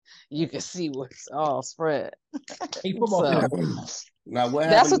you can see what's all spread. Hey, football So fan. Now, what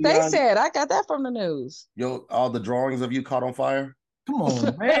that's happened, what they Dion? said. I got that from the news. All the drawings of you caught on fire? Come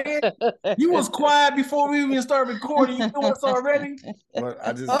on, man. You was quiet before we even started recording. You doing this already?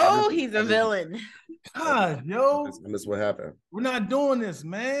 Well, He's a villain. God, yo. I missed what happened. We're not doing this,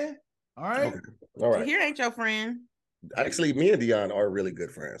 man. All right. Okay. All right. Here ain't your friend. Actually, me and Dion are really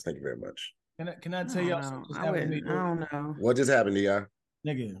good friends. Thank you very much. Can I tell y'all something? I don't know. What just happened, Dion?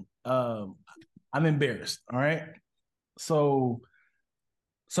 Nigga, I'm embarrassed. All right. So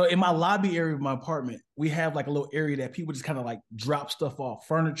in my lobby area of my apartment, we have like a little area that people just kind of like drop stuff off,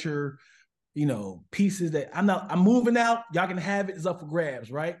 furniture, pieces that I'm moving out. Y'all can have it. It's up for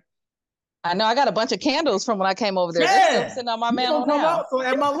grabs, right? I know I got a bunch of candles from when I came over there. Yeah. They're still sitting on my mantle now. So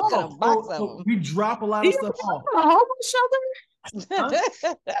at my loft, we drop a lot of stuff off.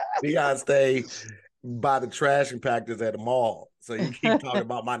 Dion stay by the trash compactors at the mall. So you keep talking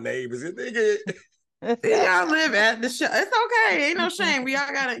about my neighbors. You nigga. Y'all live at the show. It's okay. Ain't no shame. We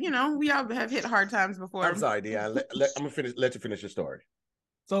all gotta, we all have hit hard times before. I'm sorry, Dion. I'm gonna let you finish your story.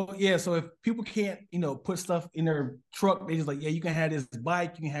 So if people can't, put stuff in their truck, they just like, yeah, you can have this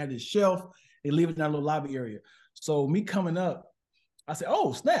bike, you can have this shelf. They leave it in that little lobby area. So me coming up, I said,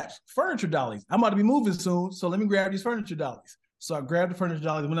 oh, snaps, furniture dollies. I'm about to be moving soon, so let me grab these furniture dollies. So I grabbed the furniture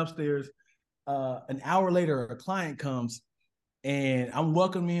dollies, went upstairs. An hour later, a client comes, and I'm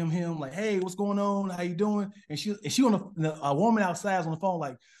welcoming him like, hey, what's going on? How you doing? And she on a woman outside on the phone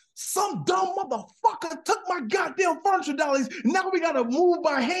like, some dumb motherfucker took my goddamn furniture dollies. Now we gotta move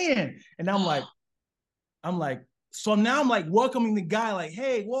by hand. And I'm like, so now I'm like welcoming the guy, like,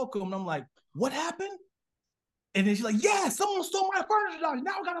 hey, welcome. And I'm like, what happened? And then she's like, yeah, someone stole my furniture dollies.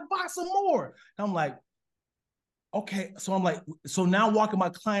 Now I gotta buy some more. And I'm like, okay. So I'm like, so now I'm walking my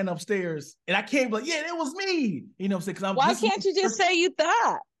client upstairs, and I can't be like, yeah, it was me. You know what I'm saying? Why can't you just say you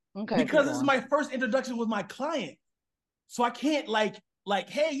thought? Okay. Because this is my first introduction with my client. So I can't like,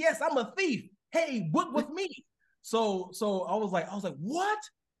 hey, yes, I'm a thief. Hey, book with me. So I was like, what?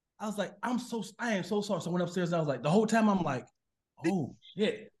 I was like, I am so sorry. So I went upstairs and I was like, the whole time I'm like, oh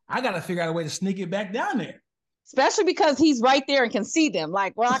yeah, I gotta figure out a way to sneak it back down there. Especially because he's right there and can see them,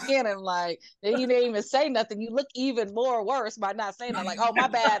 like rocking and like he didn't even say nothing. You look even more worse by not saying that. Like, oh my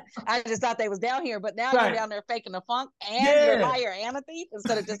bad, I just thought they was down here, but now you're down there faking the funk, and you're a liar and a thief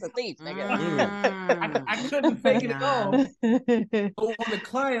instead of just a thief. I couldn't fake it at all. But when the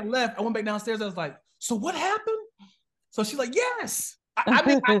client left, I went back downstairs. I was like, so what happened? So she's like, yes.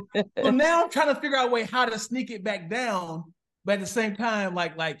 So now I'm trying to figure out a way how to sneak it back down, but at the same time,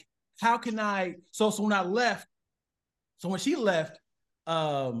 like how can I? So when I left. So when she left,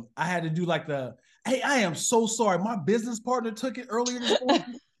 I had to do like hey, I am so sorry. My business partner took it earlier this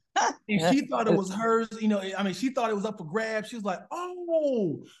morning. And she thought it was hers. She thought it was up for grabs. She was like,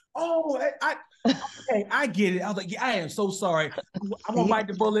 I get it. I was like, yeah, I am so sorry. I'm going to bite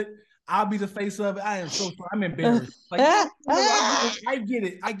the bullet. I'll be the face of it. I am so sorry. I'm embarrassed. Like, I get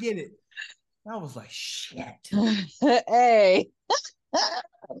it. I was like, shit. Hey.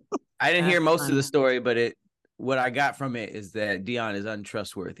 I didn't hear most of the story, but what I got from it is that Dion is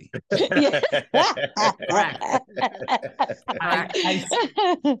untrustworthy. I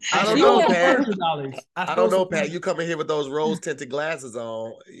don't know, Pat. I don't know, Pat. You come in here with those rose-tinted glasses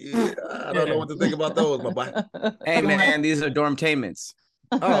on. I don't know what to think about those, my boy. Hey, man, these are dormtainments.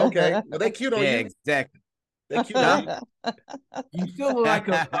 Oh, okay. Well, they cute on you. Yeah, exactly. They cute on you. You feel like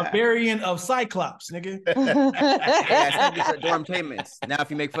a variant of Cyclops, nigga. Yeah, I said these are dormtainments. Now, if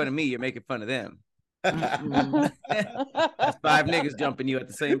you make fun of me, you're making fun of them. That's 5 niggas jumping you at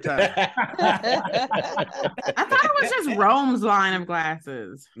the same time. I thought it was just Rome's line of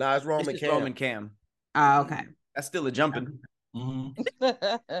glasses. No, it's Roman Cam. Roman Cam. Oh, okay. That's still a jumping.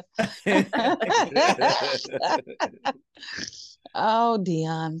 Oh,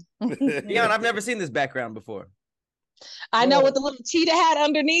 Dion. Dion, I've never seen this background before. I know, with the little cheetah hat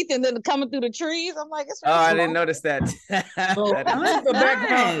underneath and then coming through the trees. I'm like, it's really I didn't notice that. So, this is the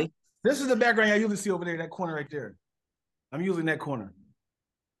background. This is the background I usually see over there, that corner right there. I'm using that corner.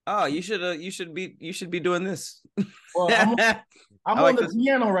 Oh, you should be doing this. Well, I'm on the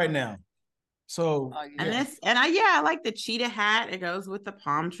piano right now. So I like the cheetah hat. It goes with the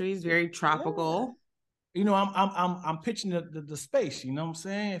palm trees, very tropical. I'm pitching the space, you know what I'm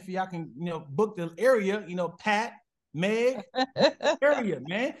saying? If y'all can, book the area, Pat, Meg, area,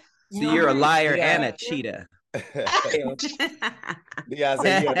 man. So you're a liar and a cheetah. The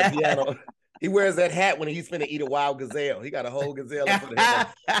piano. He wears that hat when he's finna eat a wild gazelle. He got a whole gazelle up for the head.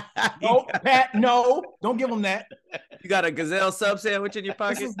 No, Pat, no, don't give him that. got a Gazelle sub sandwich in your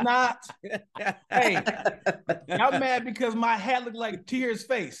pocket? This is not. Hey, y'all mad because my hat looked like Tier's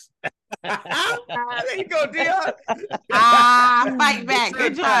face. There you go, Dion. Fight back.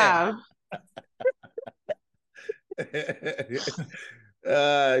 Good job.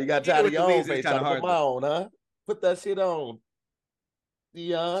 You got tired of your own face. Kind of hard. Put my own, huh? Put that shit on,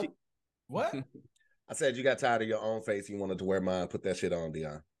 Dion. What? I said you got tired of your own face. You wanted to wear mine. Put that shit on,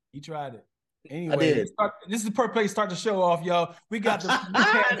 Dion. You tried it. Anyway, this is the perfect place to start the show off, y'all. We got the.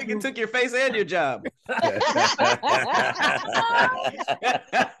 I think it took your face and your job.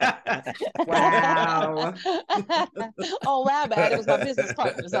 Wow. Oh, my bad. It was my business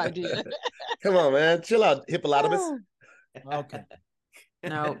partner's idea. Come on, man. Chill out, hippopotamus. Okay.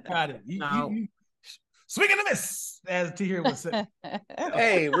 No. Got it. No. Swing and a miss, as T here would say.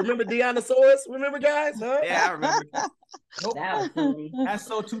 Hey, remember Deonosaurus? Remember, guys? Huh? Yeah, I remember. Nope. That was funny. That's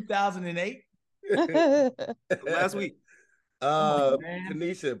so 2008. Last week.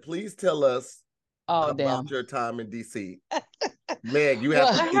 Tanisha, please tell us about your time in DC. Meg, you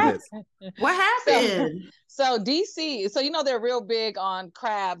have to do this. What happened? So DC, so they're real big on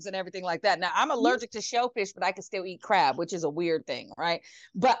crabs and everything like that. Now I'm allergic to shellfish, but I can still eat crab, which is a weird thing, right?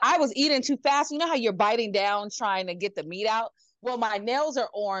 But I was eating too fast. You know how you're biting down trying to get the meat out? Well, my nails are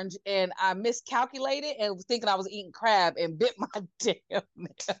orange and I miscalculated and was thinking I was eating crab and bit my damn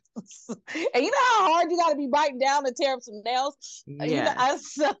nails. And you know how hard you got to be biting down to tear up some nails? Yeah. I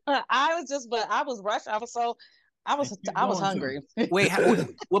was rushed. I was hungry. Wait,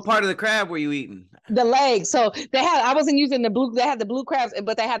 what part of the crab were you eating? The legs. So I wasn't using they had the blue crabs,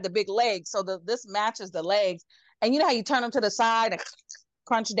 but they had the big legs. So this matches the legs. And you know how you turn them to the side and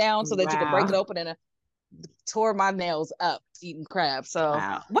crunch down so that you can break it open, and tore my nails up eating crab. So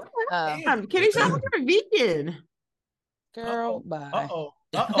what? Kitty, you're vegan. Girl, bye.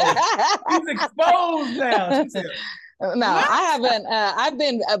 She's exposed now. No, I haven't. I've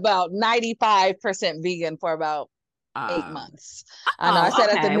been about 95% vegan for about 8 months. I know. I said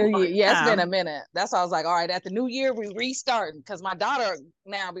at the new year. Yeah, it's been a minute. That's why I was like, all right, at the new year we restart, because my daughter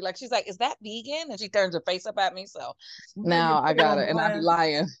now be like, she's like, is that vegan? And she turns her face up at me. So now I got it, and I'm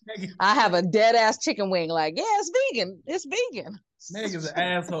lying. I have a dead ass chicken wing. Like, yeah, it's vegan. It's vegan. Meg is an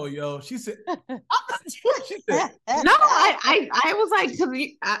asshole, yo. She said, no, I was like,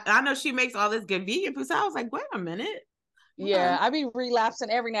 I know she makes all this good vegan food. So I was like, wait a minute. Yeah, I be relapsing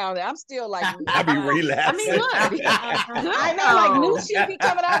every now and then. I'm still like, I be relapsing. I mean, look, I know, like new shit be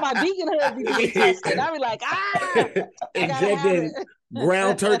coming out. My vegan hood be being tested. I be like, injecting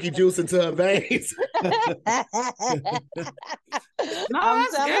ground turkey juice into her veins. No,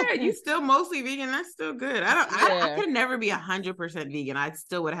 that's good. You still mostly vegan. That's still good. I could never be 100% vegan. I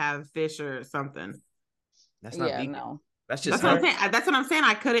still would have fish or something. That's not vegan. No. That's what I'm saying. That's what I'm saying.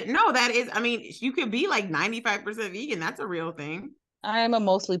 I couldn't. No, that is. I mean, you could be like 95% vegan. That's a real thing. I am a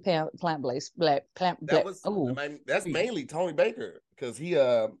mostly plant-based. That's mainly Tony Baker, because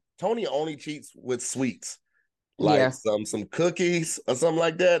Tony only cheats with sweets, like some cookies or something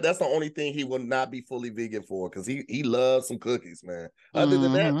like that. That's the only thing he will not be fully vegan for, because he loves some cookies, man. Other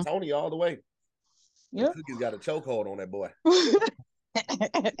than that, Tony all the way. Yeah, cookies got a chokehold on that boy.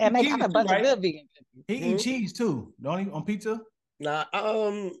 And they got a bunch of good vegan. He eats cheese too, don't he? On pizza? Nah,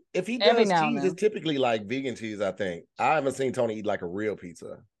 if he does cheese, it's typically like vegan cheese, I think. I haven't seen Tony eat like a real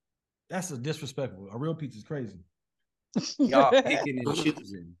pizza. That's disrespectful. A real pizza is crazy. Y'all picking and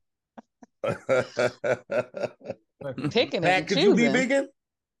choosing. Picking Pat, and could choosing. you be vegan?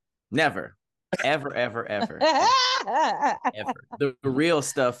 Never. Ever. Ever. The real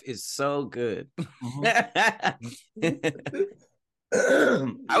stuff is so good.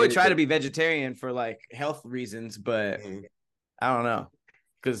 I would try to be vegetarian for like health reasons, but I don't know,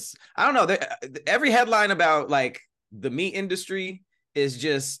 because I don't know. Every headline about like the meat industry is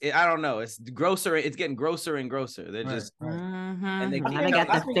just, I don't know. It's grosser. It's getting grosser and grosser. They're just, and they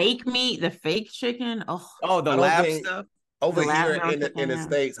got the fake meat, the fake chicken. The lab stuff. Over here in the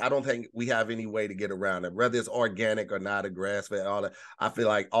States, I don't think we have any way to get around it. Whether it's organic or not, a grass-fed, all that. I feel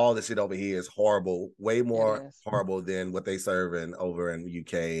like all the shit over here is horrible, way more horrible than what they serving over in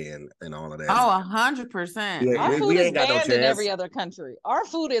UK and all of that. 100%. Our food is banned in every other country. Our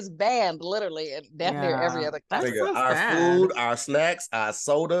food is banned literally in damn near every other country. Our food, our snacks, our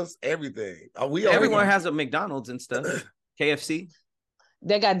sodas, everything. Everyone has a McDonald's and stuff. KFC.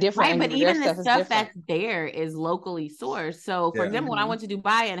 They got different, but even the stuff that's there is locally sourced. So, for example, when I went to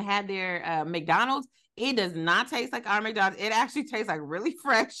Dubai and had their McDonald's, it does not taste like our McDonald's. It actually tastes like really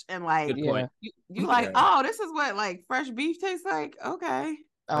fresh and like you like, oh, this is what like fresh beef tastes like. Okay.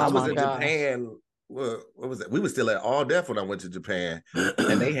 I was in Japan. What was it? We were still at All Def when I went to Japan,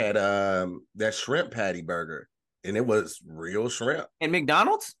 and they had that shrimp patty burger. and it was real shrimp. At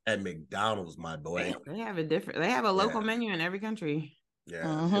McDonald's? At McDonald's, my boy. They have a local menu in every country.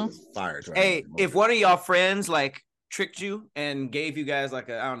 Yeah, it was fire. Hey, if one of y'all friends like tricked you and gave you guys like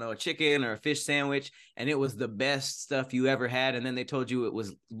a chicken or a fish sandwich, and it was the best stuff you ever had, and then they told you it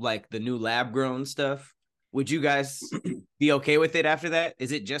was like the new lab grown stuff, would you guys be okay with it after that?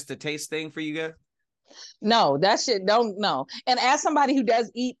 Is it just a taste thing for you guys? No, that shit don't no. And as somebody who does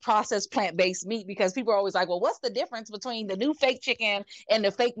eat processed plant-based meat, because people are always like, well, what's the difference between the new fake chicken and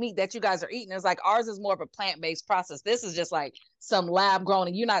the fake meat that you guys are eating? It's like, ours is more of a plant-based process. This is just like some lab grown,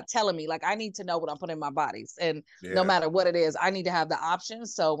 and you're not telling me. Like, I need to know what I'm putting in my bodies. And no matter what it is, I need to have the option.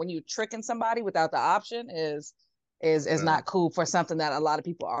 So when you're tricking somebody without the option is not cool for something that a lot of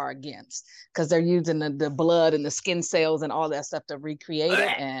people are against, because they're using the blood and the skin cells and all that stuff to recreate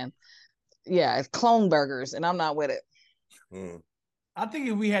it. And yeah, it's clone burgers, and I'm not with it. I think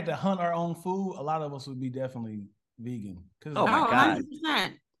if we had to hunt our own food, a lot of us would be definitely vegan. Oh my God.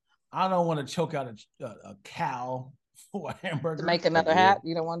 100%. I don't want to choke out a cow for a hamburger. To make another hat?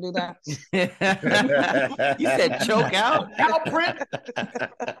 You don't want to do that? You said choke out? Cow print?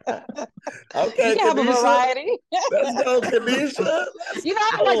 Okay, you can have a variety. Let's go, Kanisha. You know,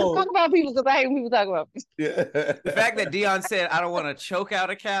 I don't like to talk about people because I hate when people talk about me. Yeah. The fact that Dion said, I don't want to choke out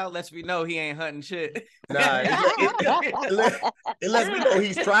a cow, lets me know he ain't hunting shit. Nah, it lets me know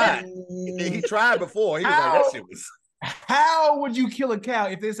he's tried. He tried before. He was like, that shit was... How would you kill a cow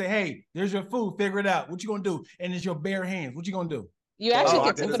if they say, hey, there's your food, figure it out. What you gonna do? And it's your bare hands. What you gonna do? You actually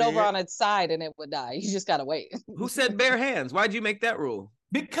can tip it over on its side and it would die. You just gotta wait. Who said bare hands? Why'd you make that rule?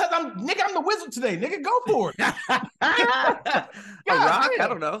 Because I'm the wizard today. Nigga, go for it. A rock? I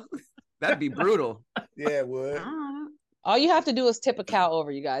don't know. That'd be brutal. Yeah, it would. All you have to do is tip a cow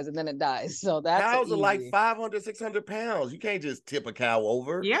over, you guys, and then it dies. So that's cows are like 500, 600 pounds. You can't just tip a cow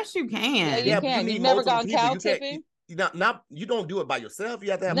over. Yes, you can. Yeah, you can. You've never gone cow tipping? You don't do it by yourself.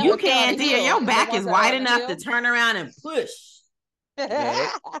 You have to have. You can, dear. Your back is wide enough to turn around and push. Turn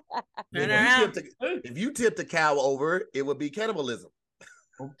around. If you tipped a cow over, it would be cannibalism.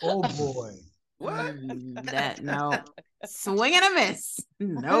 Oh boy. What? No. Swing and a miss.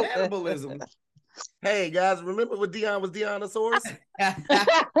 Nope. Cannibalism. Hey guys, remember when Dion was Dionosaurus?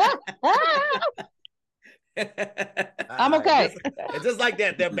 I'm okay. It's just like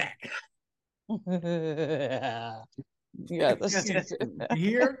that. They're back. Yeah.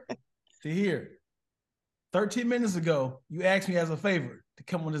 To hear. 13 minutes ago, you asked me as a favor to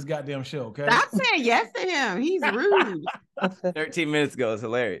come on this goddamn show, okay? Stop saying yes to him. He's rude. 13 minutes ago is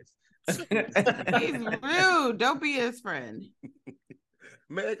hilarious. He's rude. Don't be his friend.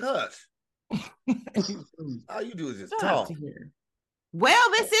 Meg, hush. All you do is just talk. Well,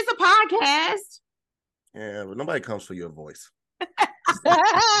 this is a podcast. Yeah, but nobody comes for your voice.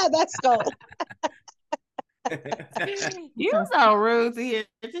 That's cool. You're so rude. Tahir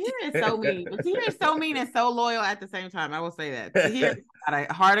is so mean. But Tahir is so mean and so loyal at the same time. I will say that. Tahir got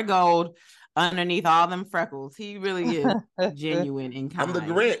a heart of gold underneath all them freckles. He really is genuine and kind. I'm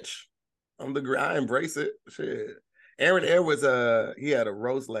the Grinch. I embrace it. Shit. Aaron Air was he had a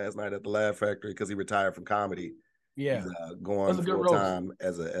roast last night at the Laugh Factory because he retired from comedy. Yeah, he's, going full time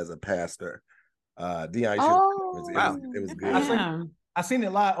as a pastor. Dion, wow. It was good. I seen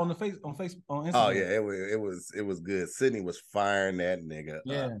it live on Facebook on Instagram. Oh yeah, it was good. Sydney was firing that nigga.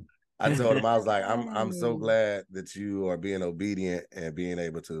 Yeah. I told him, I was like, I'm so glad that you are being obedient and being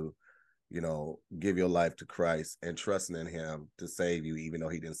able to, give your life to Christ and trusting in him to save you, even though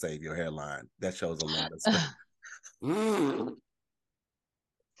he didn't save your hairline. That shows a lot of stuff.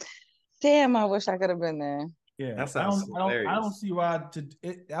 Damn, I wish I could have been there. Yeah, that sounds hilarious. I don't see why.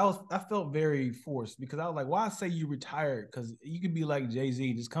 I felt very forced because I was like, why say you retired? Because you could be like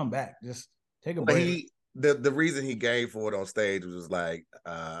Jay-Z, just come back, just take a break. The reason he gave for it on stage was like,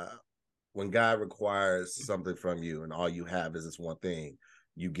 when God requires something from you and all you have is this one thing,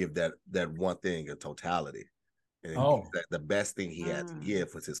 you give that one thing a totality. And the best thing he had to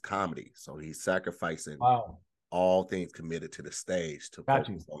give was his comedy. So he's sacrificing all things committed to the stage to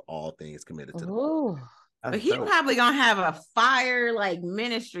focus on all things committed to the world. But he's probably gonna have a fire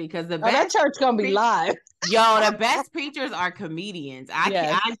ministry because that church gonna be live. The best preachers are comedians. I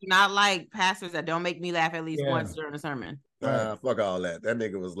do not like pastors that don't make me laugh at least once during a sermon. Fuck all that. That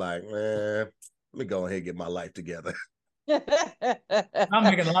nigga was like, man, let me go ahead and get my life together. I'm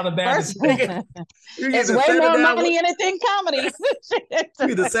making a lot of bad decisions. It's way more money in it than comedy. You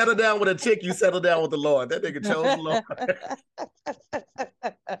either settle down with a chick, you settle down with the Lord. That nigga chose the Lord.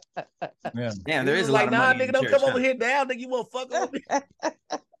 Yeah, there is a lot of money. Nigga, don't come over here now, nigga. You won't fuck with me.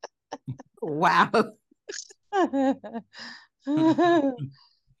 Wow.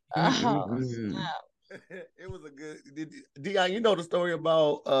 It was a Dion, you know the story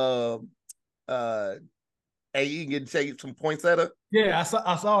about AE getting chased from poinsettia? Yeah, I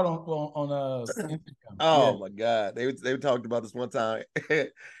saw it on Instagram. Oh my God. They talked about this one time.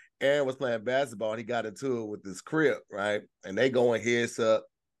 Aaron was playing basketball and he got into it with this Crip, right? And they going heads up.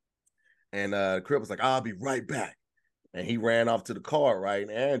 And Crip was like, I'll be right back. And he ran off to the car, right?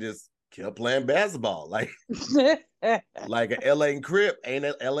 And Aaron just kept playing basketball. Like an LA Crip ain't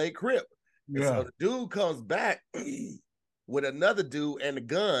an LA Crip. Yeah. And so the dude comes back with another dude and the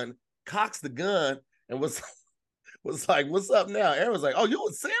gun, cocks the gun, and was like, what's up now? Aaron was like, oh, you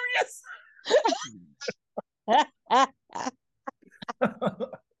was serious?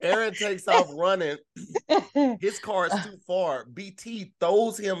 Aaron takes off running. His car is too far. BT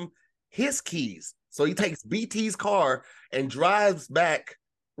throws him his keys. So he takes BT's car and drives back,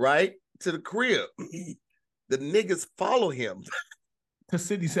 right, to the crib. The niggas follow him to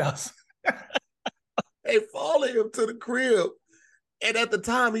Sydney's house. They follow him to the crib. And at the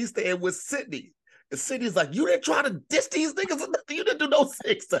time, he's staying with Sydney. And Sydney's like, you didn't try to diss these niggas or nothing. You didn't do no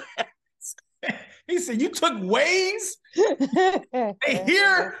sex to He said, you took ways? They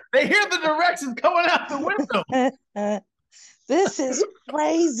hear the directions coming out the window. This is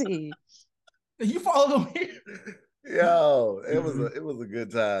crazy. You followed them here. Yo, it was a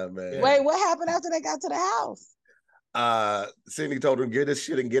good time, man. Wait, what happened after they got to the house? Sydney told him, get this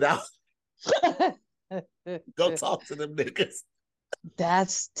shit and get out. Go talk to them niggas.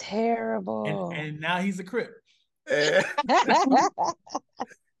 That's terrible. And now he's a Crip. And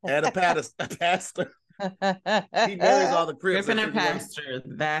a pastor. He marries all the Crips. Crippin' a pastor.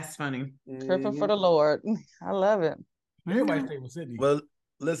 That's funny. Crippin' for the Lord. I love it. Everybody stay with Sydney. Well,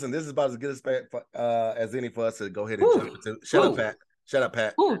 listen, this is about as good as any for us to go ahead and jump into. Shut up, Pat. Shut up,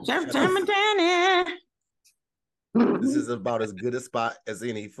 Pat. Ooh, Danny. This is about as good a spot as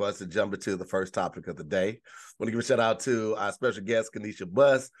any for us to jump into the first topic of the day. I want to give a shout out to our special guest, Kanisha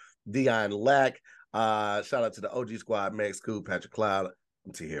Buss, Dion Lack. Shout out to the OG squad, Meg Scoop, Patrick Cloud.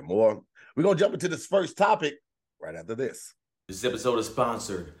 To hear more, we're going to jump into this first topic right after this. This episode is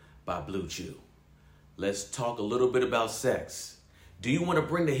sponsored by Blue Chew. Let's talk a little bit about sex. Do you want to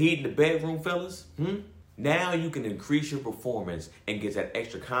bring the heat in the bedroom, fellas? Now you can increase your performance and get that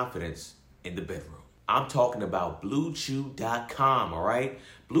extra confidence in the bedroom. I'm talking about BlueChew.com, all right?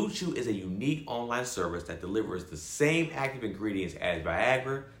 Blue Chew is a unique online service that delivers the same active ingredients as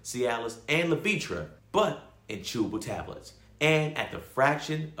Viagra, Cialis, and Levitra, but in chewable tablets, and at the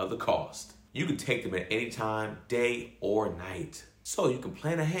fraction of the cost. You can take them at any time, day or night, so you can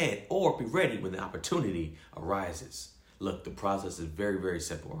plan ahead or be ready when the opportunity arises. Look, the process is very, very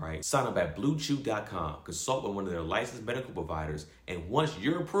simple, all right? Sign up at BlueChew.com, consult with one of their licensed medical providers, and once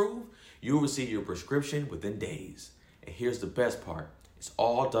you're approved, you'll receive your prescription within days. And here's the best part. It's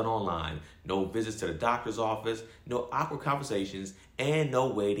all done online. No visits to the doctor's office, no awkward conversations, and no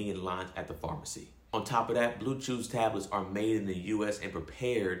waiting in lines at the pharmacy. On top of that, Blue Chew's tablets are made in the U.S. and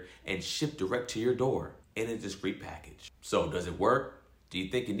prepared and shipped direct to your door in a discreet package. So does it work? Do you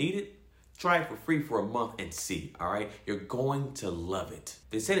think you need it? Try it for free for a month and see, all right? You're going to love it.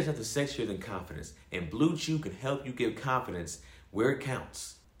 They say there's nothing sexier than confidence, and Blue Chew can help you give confidence where it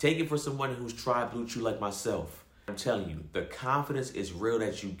counts. Take it for someone who's tried Blue Chew like myself. I'm telling you, the confidence is real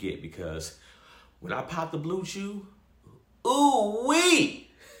that you get, because when I pop the Blue Chew, ooh-wee!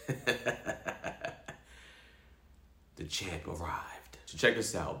 The champ arrived. So check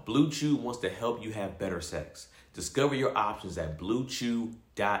this out. Blue Chew wants to help you have better sex. Discover your options at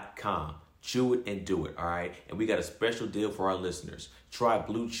BlueChew.com. Chew it and do it, all right? And we got a special deal for our listeners. Try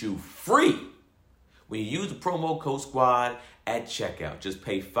Blue Chew free when you use the promo code SQUAD at checkout. Just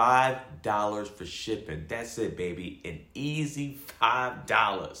pay $5 for shipping. That's it, baby. An easy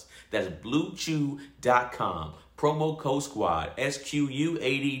 $5. That's BlueChew.com. Promo code SQUAD,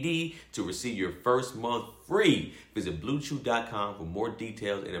 SQUADD, to receive your first month free. Visit BlueChew.com for more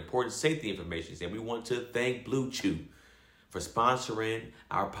details and important safety information. And we want to thank Blue Chew for sponsoring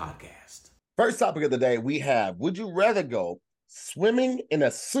our podcast. First topic of the day, we have, would you rather go swimming in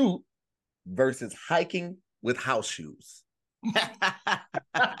a suit versus hiking with house shoes?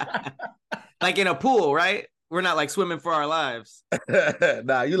 Like in a pool, right? We're not like swimming for our lives.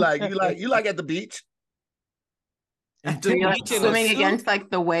 Nah, you like at the beach. So you're like swimming against like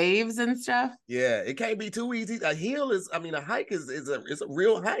the waves and stuff. Yeah, it can't be too easy. A hike is a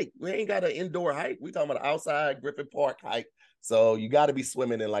real hike. We ain't got an indoor hike. We talking about an outside Griffith Park hike. So you got to be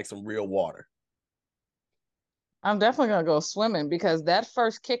swimming in like some real water. I'm definitely gonna go swimming, because that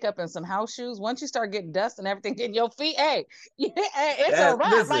first kick up in some house shoes, once you start getting dust and everything in your feet, it's a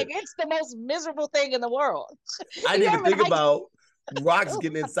wrap. Like, it's the most miserable thing in the world. I didn't even think about rocks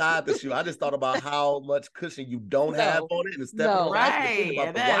getting inside the shoe. I just thought about how much cushion you don't have on it and stepping on right.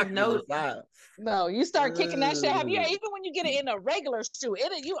 about the rock inside. No, you start kicking that shit. Have you even when you get it in a regular shoe,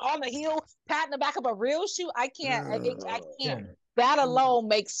 you on the heel, patting the back of a real shoe? I can't. I can't. That alone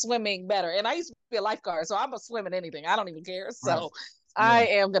makes swimming better. And I used to be a lifeguard, so I'm gonna swim in anything. I don't even care. So I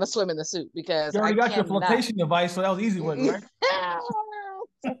am gonna swim in the suit because you already got your flotation device, so that was easy with it, right?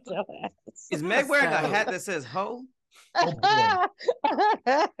 Is Meg wearing a hat that says "ho"? Oh,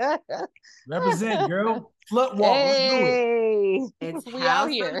 represent, girl. Slut walk. Hey, it's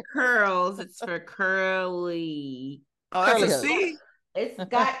House of Curls. It's for curly. Oh, that's a C. It's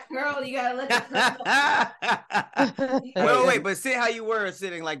got curl. You gotta look at wait, but see how you were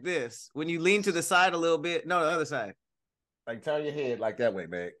sitting like this when you lean to the side a little bit. No, the other side. Like turn your head like that way,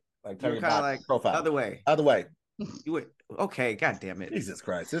 Meg. Like turn your body like profile. Other way. Other way. You went okay. God damn it! Jesus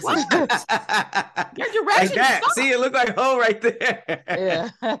Christ! This is your direction. Like that. See, it looked like ho right there. Yeah,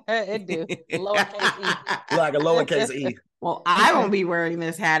 it do. Lowercase e. Like a lowercase e. Well, I won't be wearing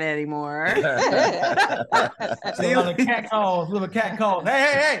this hat anymore. See, little cat calls.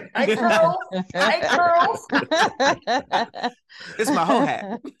 Hey, girls. Hey, girls. This is my whole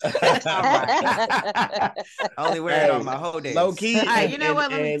hat. I only wear it on my whole days. Low key. You know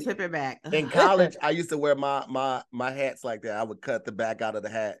what? Let me tip it back. In college, I used to wear my hats like that. I would cut the back out of the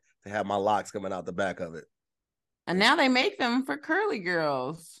hat to have my locks coming out the back of it. And now they make them for curly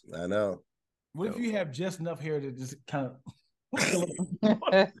girls. I know. What if you have just enough hair to just kind of fill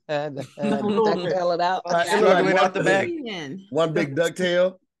it out? Like out the back. One big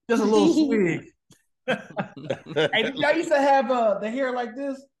ducktail. Just a little swig. Hey, y'all used to have the hair like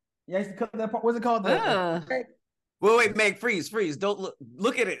this? You used to cut that part. What's it called? Wait, Meg, freeze. Don't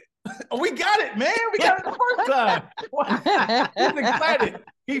look at it. Oh, we got it, man. We got it the first time. He's excited.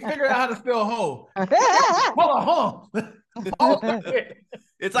 He figured out how to spell hoe. Hold on.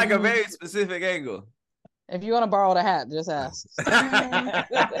 It's like a very specific angle. If you want to borrow the hat, just ask. Pat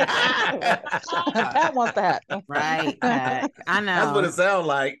wants the hat. Right, Pat. I know. That's what it sounds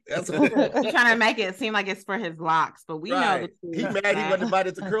like. That's what He's trying to make it seem like it's for his locks, but we know the truth. He mad he wasn't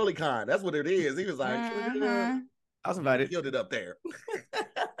invited to CurlyCon. That's what it is. He was like, I was invited. Killed it up there.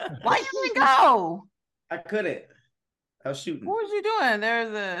 Why you didn't go? I couldn't. I was shooting. What was you doing?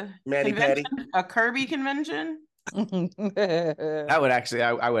 There's a Patty. A Kirby convention. I would actually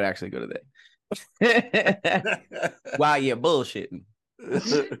go to that. Wow, you're bullshitting.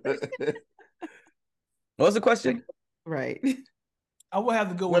 What was the question? Right. I would have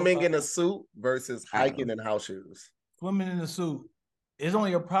to go women in a suit versus hiking in house shoes. Women in a suit. It's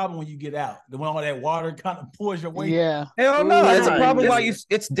only a problem when you get out. When all that water kind of pours your way. Yeah. Hell no. It's a problem while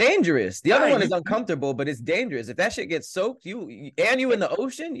it's dangerous. The other one is uncomfortable, but it's dangerous. If that shit gets soaked, you in the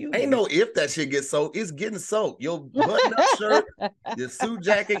ocean, you ain't no if that shit gets soaked. It's getting soaked. Your button up shirt, your suit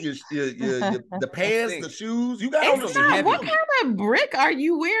jacket, your the pants, the shoes. You got on the what kind of brick are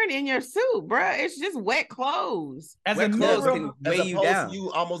you wearing in your suit, bro? It's just wet clothes. Wet clothes can weigh you down.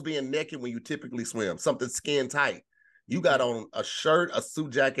 You almost being naked when you typically swim. Something skin tight. You got on a shirt, a suit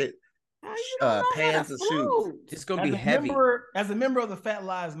jacket, pants, and shoes. It's gonna be heavy. As a member of the Fat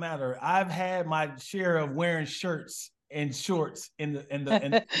Lives Matter, I've had my share of wearing shirts and shorts in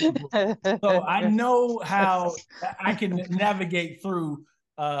the so I know how I can navigate through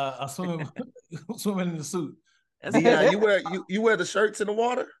swimming in the suit. Yeah, you wear the shirts in the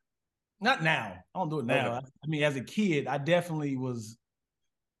water? Not now. I don't do it now. Okay. I mean, as a kid, I definitely was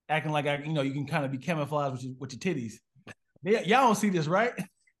acting like you can kind of be camouflaged with your titties. Y'all don't see this, right?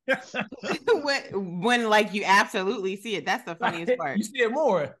 when like you absolutely see it. That's the funniest part. You see it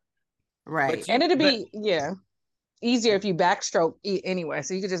more. Right. And it'd be easier if you backstroke anyway.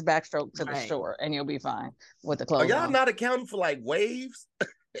 So you could just backstroke to the shore and you'll be fine with the clothes. Are y'all on. not accounting for like waves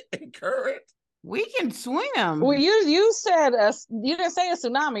and current? We can swim. Well, you said you didn't say a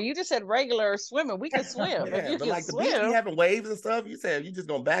tsunami. You just said regular swimming. We can swim. Yeah, if you but can like swim. the beach, you having waves and stuff. You said you just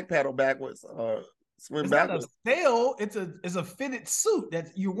gonna back paddle backwards or swim backwards. Not a sail. It's a fitted suit that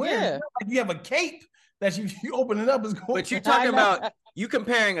you're wearing. Yeah. Like you have a cape that you open it up is going. But you're talking about you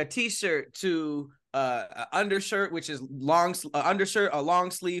comparing a t-shirt to an undershirt, which is undershirt, a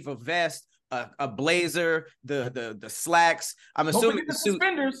long sleeve, a vest. A blazer, the slacks. I'm assuming the suit.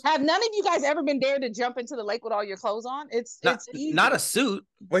 Suspenders. Have none of you guys ever been dared to jump into the lake with all your clothes on? It's easy. Not a suit.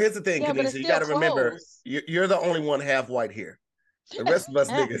 Well, here's the thing, Kanisha. You got to remember, you're the only one half white here. The rest of us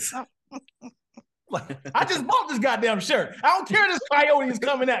niggas. Like, I just bought this goddamn shirt. I don't care this coyote is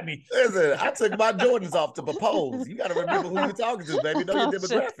coming at me. Listen, I took my Jordans off to propose. You got to remember who you're talking to, baby. Know your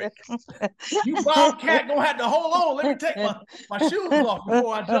demographic. You bobcat gonna have to hold on. Let me take my shoes off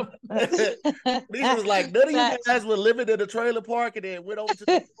before I jump. Nisha was like, none of you guys were living in a trailer park and then went over to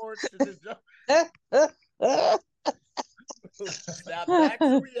the porch to just jump. Now back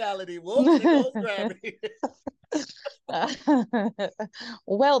to reality. Wolf goes Grammy.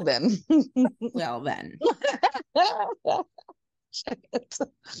 Well then.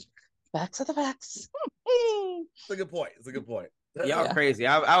 Back to the facts. It's a good point. Y'all crazy.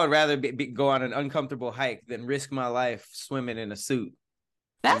 I would rather go on an uncomfortable hike than risk my life swimming in a suit.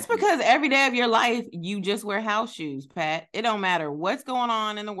 That's because every day of your life, you just wear house shoes, Pat. It don't matter what's going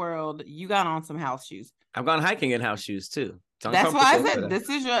on in the world. You got on some house shoes. I've gone hiking in house shoes too. That's why I said this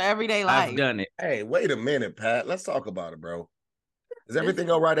is your everyday life. I've done it. Hey, wait a minute, Pat. Let's talk about it, bro. Is everything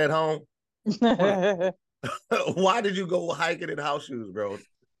all right at home? Why did you go hiking in house shoes, bro?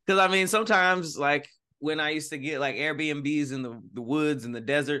 Because I mean, sometimes like when I used to get like Airbnbs in the woods and the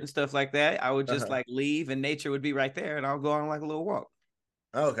desert and stuff like that, I would just like leave and nature would be right there and I'll go on like a little walk.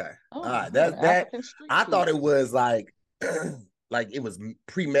 Okay. All right. That I thought it was like like it was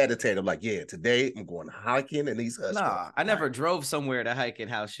premeditated. Like, yeah, today I'm going hiking in these huskies. Nah, I never drove somewhere to hike in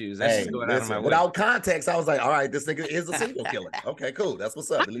house shoes. That's just going out of my way. Without context, I was like, all right, this nigga is a serial killer. Okay, cool. That's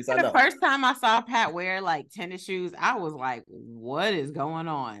what's up. At least I know. The first time I saw Pat wear like tennis shoes, I was like, what is going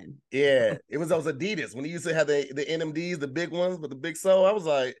on? Yeah, it was those Adidas. When he used to have the NMDs, the big ones with the big sole, I was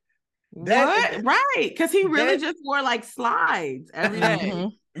like, what? Right. Because he really just wore like slides every day.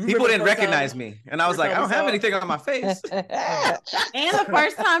 People didn't recognize me. And I was like, I don't have anything on my face. And the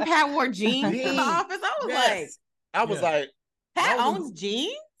first time Pat wore jeans in the office, I was like, Pat owns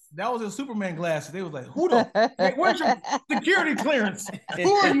jeans? That was in Superman glasses. They was like, where's your security clearance?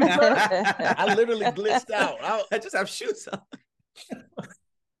 Who are you, sir? I literally glitched out. I just have shoes on.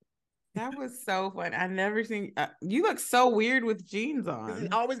 That was so fun. I never seen you look so weird with jeans on. He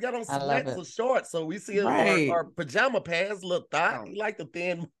always got on sweats or shorts, so we see our pajama pants look thigh. He like the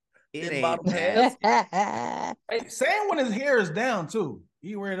thin bottom pants. Hey, Sam when his hair is down too.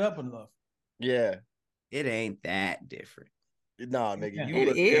 He wear it up enough. Yeah, it ain't that different. No, nigga, you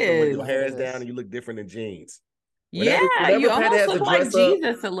look different when your hair is down, and you look different in jeans. Whenever you almost look like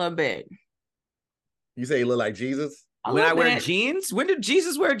Jesus a little bit. You say you look like Jesus? When I wear jeans? When did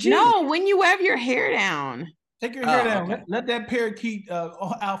Jesus wear jeans? No, when you have your hair down. Take your hair down. Okay. Let that parakeet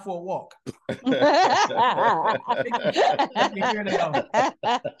out for a walk. Take your hair down.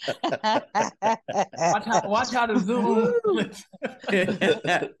 Watch how the zoom.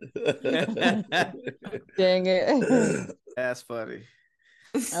 Dang it. That's funny.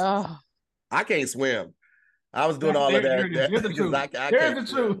 Oh. I can't swim. I was doing all of that. Here's the truth. Here's the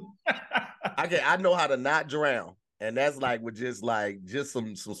truth. I know how to not drown. And that's like with just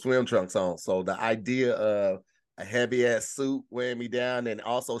some swim trunks on. So the idea of a heavy ass suit weighing me down and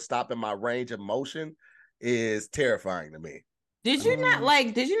also stopping my range of motion is terrifying to me. Did you not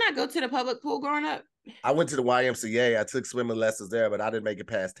go to the public pool growing up? I went to the YMCA. I took swimming lessons there, but I didn't make it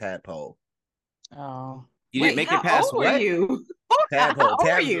past tadpole. Oh. You didn't make it past what? Were you? Tadpole. How old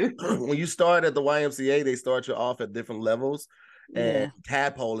were you? When you start at the YMCA, they start you off at different levels. And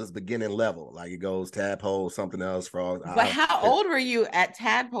tadpole is beginning level. Like it goes tadpole, something else, frog. But how old were you at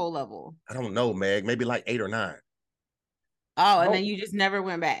tadpole level? I don't know, Meg. Maybe like 8 or 9. Oh, and then you just never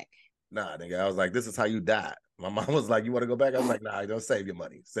went back. Nah, nigga. I was like, this is how you die. My mom was like, you want to go back? I was like, nah, don't save your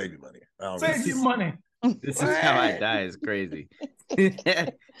money. Save your money. Save your money. This is how I die is crazy.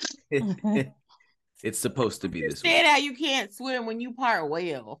 It's supposed to be this way. You said how you can't swim when you part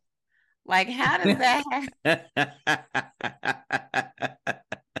whale. Like, how does that happen?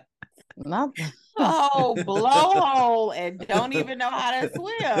 Nothing. Oh, blowhole and don't even know how to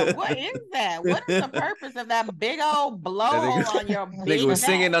swim. What is that? What is the purpose of that big old blowhole on your big nigga was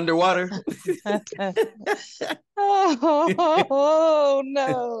singing underwater. Oh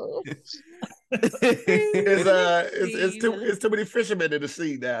no. It's too many fishermen in the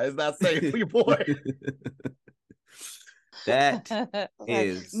sea now. It's not safe for your boy. That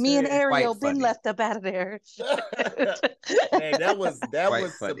is me and Ariel been left up out of there. Hey, that was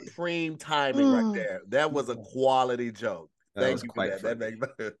supreme timing right there. That was a quality joke. Thank you for that. That makes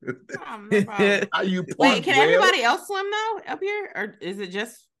Wait, can everybody else swim though up here, or is it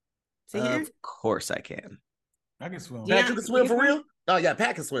just Of course I can. I can swim. Pat, you can swim for real? Oh yeah,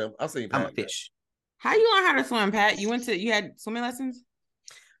 Pat can swim. I've seen Pat. I'm a fish. How you learn how to swim, Pat? You had swimming lessons?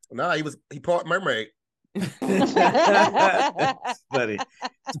 No, he part mermaid. It's funny.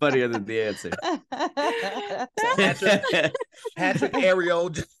 It's funnier than the answer. Patrick Ariel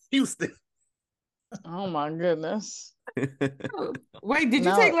Houston. Oh my goodness. Wait, did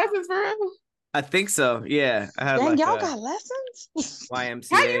you take lessons for real? I think so. Yeah. I had Dang, y'all got lessons?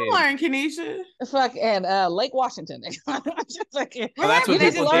 YMCA. How you learn, Kenesha? Fuck, and Lake Washington. That's what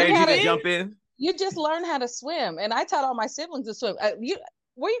people dared you to jump in? You just learn how to swim. And I taught all my siblings to swim.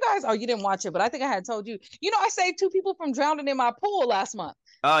 Were you guys? Oh, you didn't watch it, but I think I had told you. You know, I saved 2 people from drowning in my pool last month.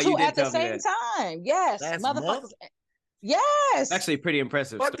 Oh, you did at the same time. Yes, motherfuckers. Yes. Actually, pretty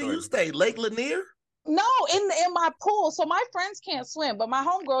impressive. What do you stay? Lake Lanier? No, in my pool. So my friends can't swim, but my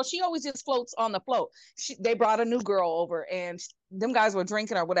homegirl, she always just floats on the float. They brought a new girl over, and them guys were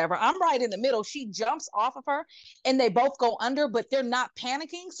drinking or whatever. I'm right in the middle. She jumps off of her, and they both go under, but they're not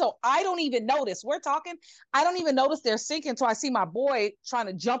panicking. So I don't even notice. We're talking. I don't even notice they're sinking until I see my boy trying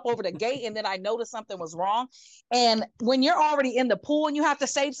to jump over the gate, and then I notice something was wrong. And when you're already in the pool and you have to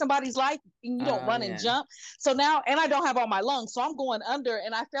save somebody's life, you don't run and jump. So now, and I don't have all my lungs, so I'm going under,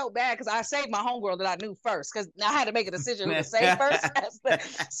 and I felt bad because I saved my homegirl that I knew first, because I had to make a decision who to save first.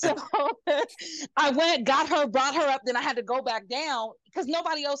 So I went, got her, brought her up, then I had to go back down because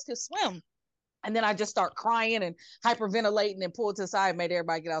nobody else could swim. And then I just start crying and hyperventilating and pulled to the side, made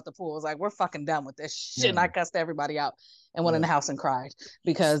everybody get out the pool. I was like, we're fucking done with this shit. And I cussed everybody out and went in the house and cried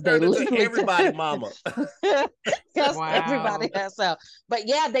because they literally everybody mama cussed everybody else out. But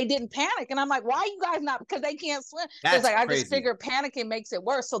yeah, they didn't panic. And I'm like, why are you guys not? Because they can't swim. It's like, I just figured panicking makes it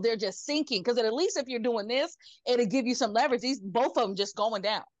worse. So they're just sinking. Because at least if you're doing this, it'll give you some leverage. Both of them just going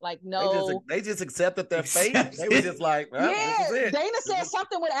down. Like, no. They just accepted their fate. They were just like, well, this is it. Dana said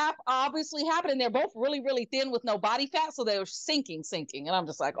something would obviously happen. And they're both really, really thin with no body fat. So they were sinking. And I'm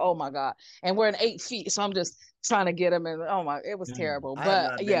just like, oh my God. And we're in 8 feet. So I'm just trying to get them, and oh my, it was terrible. But I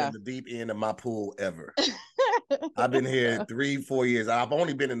have not been in the deep end of my pool ever. I've been here 3-4 years. I've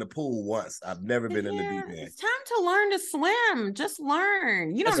only been in the pool once. I've never been in the deep end. It's time to learn to swim. Just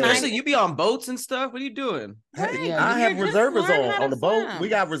learn. You know, especially you be on boats and stuff. What are you doing? Hey, I have reservists on the boat. We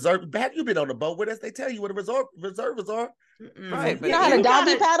got reserve. Have you been on the boat with us? They tell you what the reservists are. Right. You know how to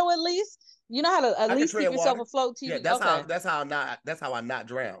doggy paddle at least. You know how to at least keep yourself afloat. Yeah, that's how I not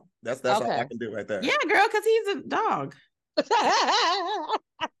drown. That's all I can do right there. Yeah, girl, because he's a dog.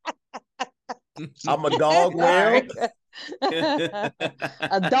 I'm a dog whale. A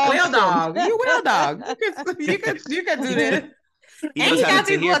dog whale dog. You whale dog. You can do this. And he got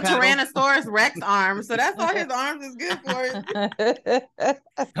these little Tyrannosaurus Rex arms, so that's all his arms is good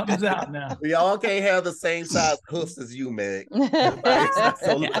for. Comes out now. We all can't have the same size hoofs as you, Meg.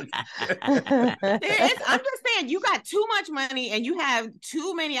 So lucky. I'm just saying, you got too much money and you have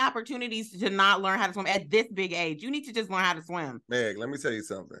too many opportunities to not learn how to swim at this big age. You need to just learn how to swim. Meg, let me tell you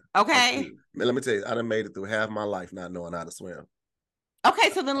something. Okay. Let me tell you, I done made it through half my life not knowing how to swim. Okay,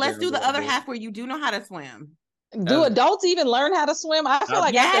 so then let's do the other half where you do know how to swim. Do adults even learn how to swim? I feel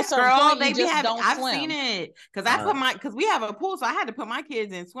like yes, girl, they just don't I've swim. seen it because because we have a pool, so I had to put my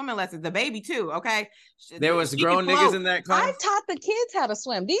kids in swimming lessons. The baby too. Okay, there was grown niggas in that class. I taught the kids how to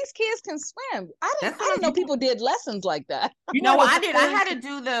swim. These kids can swim. I didn't know people did lessons like that. No, I did. I had to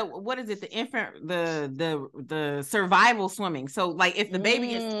do the infant, the survival swimming. So like if the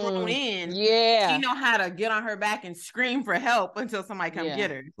baby is thrown in, she know how to get on her back and scream for help until somebody come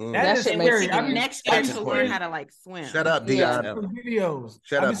get her. That shit makes sense. Next year to learn how to swim. Shut up, Dion. Videos.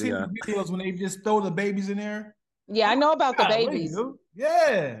 Shut up, Dion. Videos when they just throw the babies in there. Yeah, I know about the babies.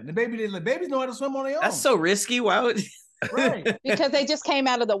 Yeah, the babies know how to swim on their own. That's so risky. Why would? Right. Because they just came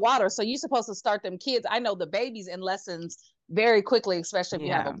out of the water, so you're supposed to start them kids. I know the babies in lessons very quickly, especially if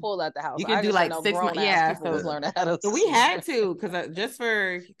you have a pool at the house. You can do like 6 months. Yeah, so learning how to. So we had to because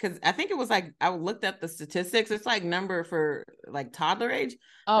I think it was like I looked up the statistics. It's like number for like toddler age.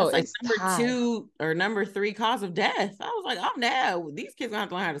 Oh, it's like number 2 or number 3 cause of death. I was like, oh no, these kids gonna have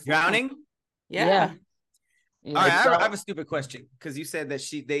to learn how to swim. Drowning. Yeah. All right, I have a stupid question because you said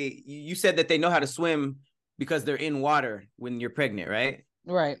that you said that they know how to swim because they're in water when you're pregnant, right?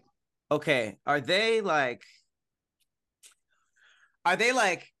 Right. Okay. Are they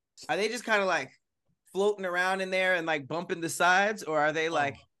just kind of like floating around in there and like bumping the sides, or are they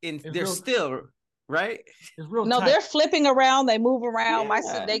like they're still right? It's real no, tight. They're flipping around, they move around.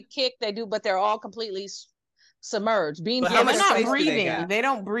 They kick, they do, but they're all completely submerged. They're not breathing. They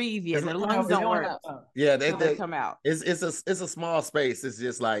don't breathe yet. Their lungs don't work. Yeah, they come out. It's a small space. It's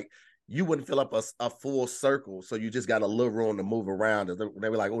just like you wouldn't fill up a full circle, so you just got a little room to move around. And they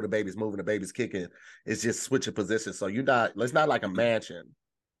were like, "Oh, the baby's moving, the baby's kicking." It's just switching positions, so it's not like a mansion.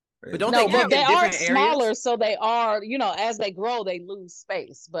 But they are smaller, so they are, as they grow, they lose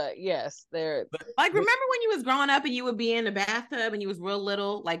space. But yes, they're like, remember when you was growing up and you would be in the bathtub and you was real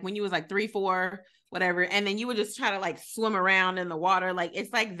little, like when you was like 3, 4, whatever. And then you would just try to like swim around in the water. Like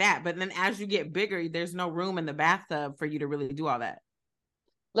it's like that. But then as you get bigger, there's no room in the bathtub for you to really do all that.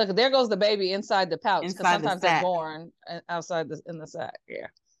 Look, there goes the baby inside the pouch, because sometimes they're born outside in the sack. Yeah.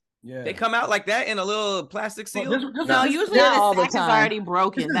 Yeah. They come out like that in a little plastic seal? No, usually the sack is already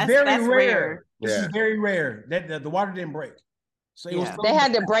broken. That's very rare. This is very rare. That the water didn't break. So they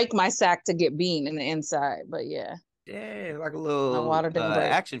had to break my sack to get Bean in the inside, but yeah. Yeah, like a little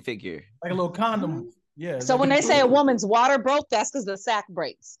action figure. Like a little condom. Yeah. So when they say a woman's water broke, that's because the sack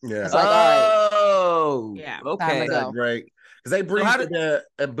breaks. Yeah. It's like, all right. Yeah. Okay. That's great. Because they breathe through their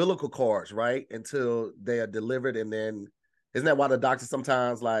umbilical cords, right? Until they are delivered. And then, isn't that why the doctor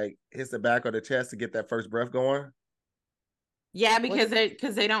sometimes like hits the back of the chest to get that first breath going? Yeah, because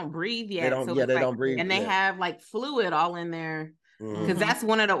they don't breathe yet. They don't breathe. And they have like fluid all in there. Because that's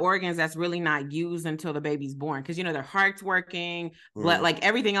one of the organs that's really not used until the baby's born. Because, their heart's working, blood, like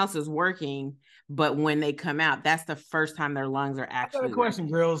everything else is working. But when they come out, that's the first time their lungs are actually. I got a question,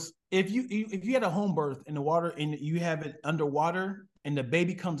 girls. If you had a home birth in the water and you have it underwater and the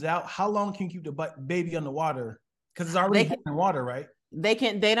baby comes out, how long can you keep the baby underwater? Because it's already in water, right? They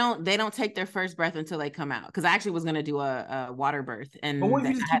don't take their first breath until they come out. Because I actually was gonna do a water birth, and but what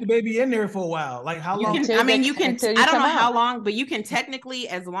if you just keep the baby in there for a while? Like how long? You can I don't know how long, but you can technically,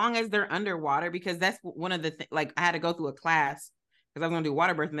 as long as they're underwater, because that's one of the like I had to go through a class because I was gonna do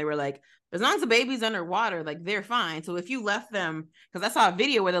water birth, and they were like, as long as the baby's underwater, like they're fine. So if you left them, because I saw a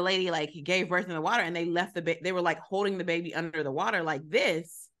video where the lady like gave birth in the water, and they left they were like holding the baby under the water like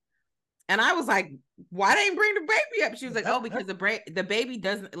this. And I was like, why they didn't bring the baby up? She was like, oh, because the baby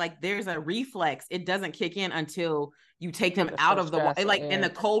doesn't, like, there's a reflex. It doesn't kick in until you take them out of the water. Like, and the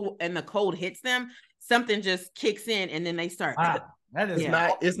cold hits them, something just kicks in, and then they start. That is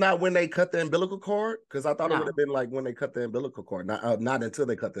it's not when they cut the umbilical cord, because I thought it would have been like when they cut the umbilical cord, not until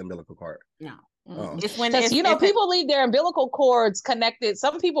they cut the umbilical cord. No. It's when people leave their umbilical cords connected.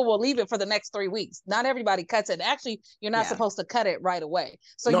 Some people will leave it for the next 3 weeks. Not everybody cuts it. Actually, you're not supposed to cut it right away.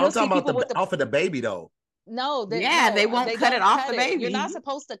 So I'm talking about off of the baby though. No, they won't cut it off the baby. You're not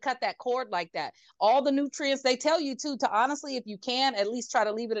supposed to cut that cord like that. All the nutrients, they tell you to honestly, if you can, at least try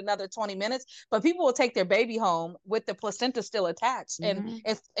to leave it another 20 minutes. But people will take their baby home with the placenta still attached. And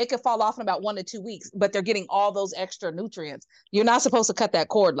if it could fall off in about 1 to 2 weeks, but they're getting all those extra nutrients. You're not supposed to cut that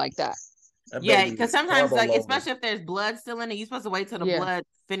cord like that. Yeah, because sometimes, like, especially if there's blood still in it, you're supposed to wait till the blood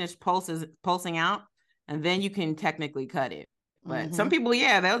finish pulsing out, and then you can technically cut it. But some people,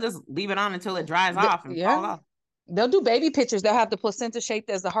 they'll just leave it on until it dries off and fall off. They'll do baby pictures. They'll have the placenta shaped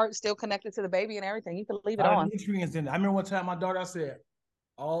as the heart still connected to the baby and everything. You can leave it on. Nutrients in it. I remember one time my daughter, I said,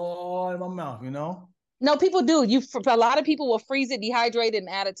 all in my mouth, No, people do. A lot of people will freeze it, dehydrate it, and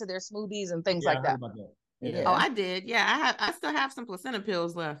add it to their smoothies and things like that. Yeah. Oh, I did. Yeah, I still have some placenta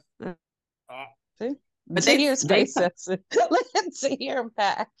pills left. See? But let's see here,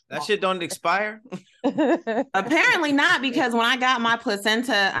 Pat. That shit don't expire. Apparently not, because when I got my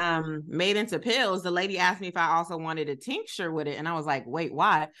placenta made into pills, the lady asked me if I also wanted a tincture with it, and I was like, "Wait,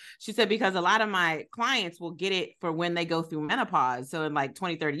 why?" She said because a lot of my clients will get it for when they go through menopause. So in like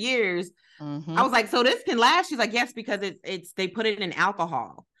 20-30 years, I was like, "So this can last?" She's like, "Yes, because it's they put it in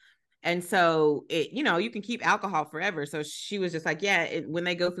alcohol." And so it, you can keep alcohol forever. So she was just like, when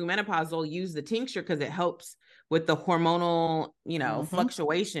they go through menopause, they'll use the tincture because it helps with the hormonal,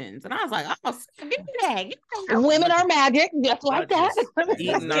 fluctuations. And I was like, oh, give me that. Women are magic, just like that.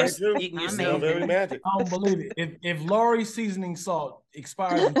 Eating yourself, very magic. I don't believe it. If Lori's seasoning salt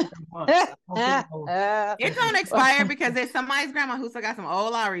expires in 3 months, it's gonna expire because there's somebody's grandma who still got some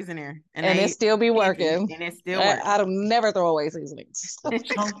old Lawry's in there, and it still be working. And it still works. I don't never throw away seasonings. a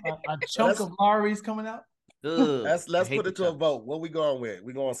chunk of Lawry's coming out. Let's put it to a vote. What we going with?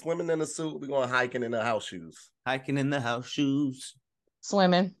 We going swimming in the suit? We going hiking in the house shoes? Hiking in the house shoes.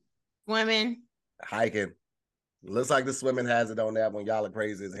 Swimming. Hiking. Looks like the swimming has it on that one. Y'all are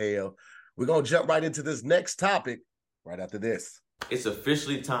crazy as hell. We're gonna jump right into this next topic right after this. It's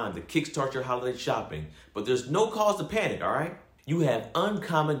officially time to kickstart your holiday shopping, but there's no cause to panic, all right? You have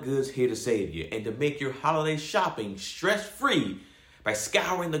Uncommon Goods here to save you and to make your holiday shopping stress-free by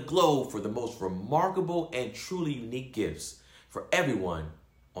scouring the globe for the most remarkable and truly unique gifts for everyone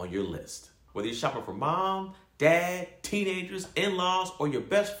on your list. Whether you're shopping for mom, dad, teenagers, in-laws, or your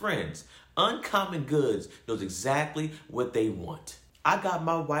best friends, Uncommon Goods knows exactly what they want. I got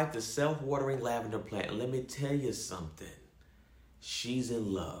my wife the self-watering lavender plant, and let me tell you something. She's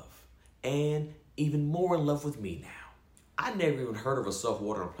in love, and even more in love with me now. I never even heard of a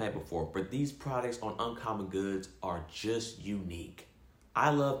self-watering plant before, but these products on Uncommon Goods are just unique.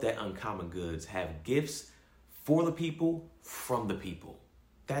 I love that Uncommon Goods have gifts for the people, from the people.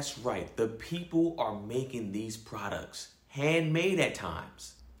 That's right. The people are making these products, handmade at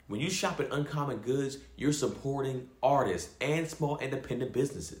times. When you shop at Uncommon Goods, you're supporting artists and small independent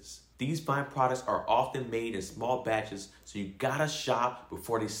businesses. These fine products are often made in small batches, so you gotta shop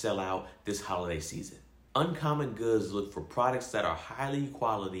before they sell out this holiday season. Uncommon Goods look for products that are highly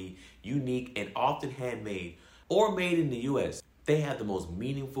quality, unique, and often handmade or made in the US. They have the most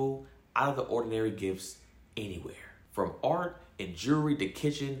meaningful, out-of-the-ordinary gifts anywhere. From art and jewelry to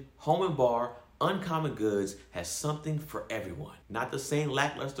kitchen, home and bar, Uncommon Goods has something for everyone. Not the same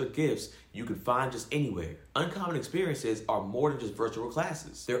lackluster gifts you can find just anywhere. Uncommon experiences are more than just virtual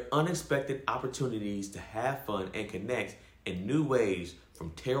classes. They're unexpected opportunities to have fun and connect in new ways,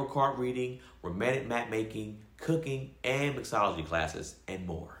 from tarot card reading, romantic map making, cooking, and mixology classes, and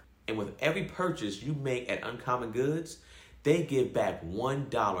more. And with every purchase you make at Uncommon Goods, they give back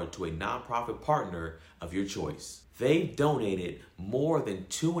 $1 to a nonprofit partner of your choice. They've donated more than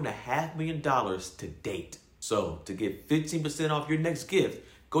 $2.5 million to date. So to get 15% off your next gift,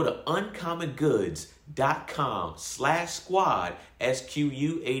 go to uncommongoods.com/squad,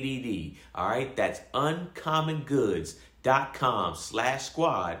 SQUADD. All right, that's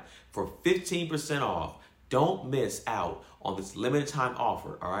uncommongoods.com/squad for 15% off. Don't miss out on this limited time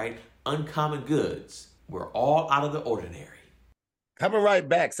offer. All right, Uncommon Goods. We're all out of the ordinary. Coming right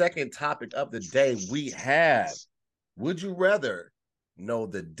back, second topic of the day we have, would you rather know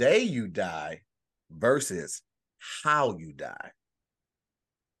the day you die versus how you die?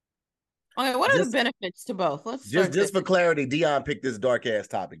 Okay, what are the benefits to both? Let's just for clarity, Dion picked this dark ass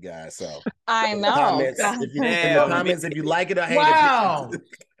topic, guys. So I know. Comments, if you, in the comments, if you like it or hate it.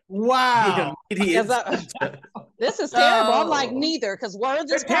 Wow. This is terrible. I'm like, neither, because words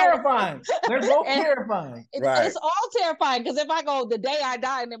is terrifying. They're both terrifying. It's all terrifying, because if I go the day I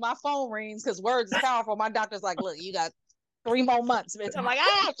die and then my phone rings because words is powerful, my doctor's like, look, you got 3 more months, bitch. I'm like,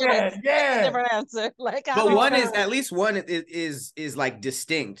 different answer. Like, but one is, at least one is like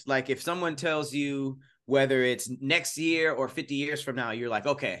distinct. Like if someone tells you whether it's next year or 50 years from now, you're like,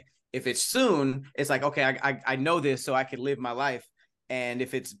 okay. If it's soon, it's like, okay, I know this, so I can live my life. And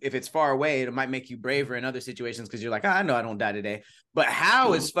if it's far away, it might make you braver in other situations because you're like, I know I don't die today. But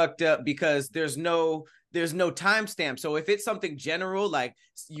how is fucked up because there's no timestamp. So if it's something general, like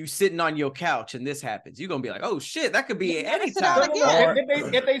you sitting on your couch and this happens, you're gonna be like, oh shit, that could be any time.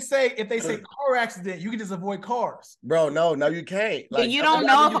 If they say car accident, you can just avoid cars. Bro, no, you can't. Like, you don't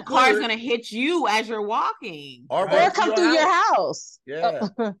know if a car is gonna hit you as you're walking. Or come through your house. Yeah.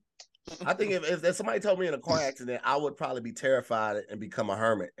 I think if somebody told me in a car accident, I would probably be terrified and become a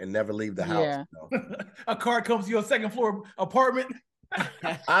hermit and never leave the house. Yeah. You know? A car comes to your second floor apartment.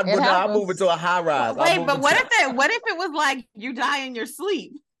 I'll move into a high rise. Wait, but what if it was like you die in your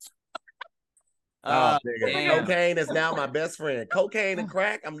sleep? Cocaine is now my best friend. Cocaine and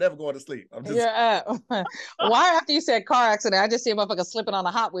crack, I'm never going to sleep. I'm just why after you said car accident, I just see a motherfucker slipping on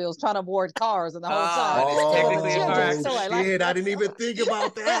the Hot Wheels trying to avoid cars and the whole time. Shit, I didn't even think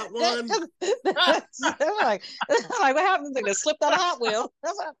about that one. like what happens if they slipped on a Hot Wheel?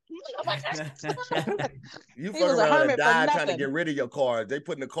 You fuck around and die trying to get rid of your car. They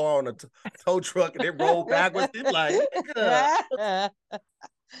putting the car on a tow truck and they roll backwards. It's like,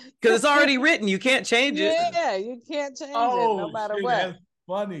 because it's already written, you can't change it. Yeah, you can't change it no matter what. That's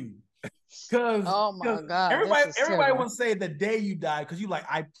funny. Because my God, everybody will say the day you die, because you like,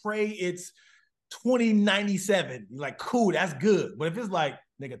 I pray it's 2097. You're like, cool, that's good. But if it's like,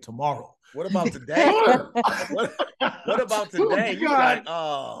 nigga, tomorrow. What about today? what about today? You like,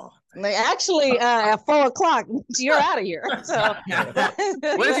 They actually at 4:00, you're out of here. So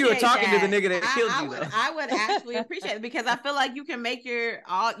what if you were talking to the nigga that killed you? I would actually appreciate it, because I feel like you can make you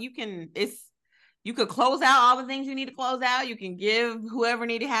could close out all the things you need to close out. You can give whoever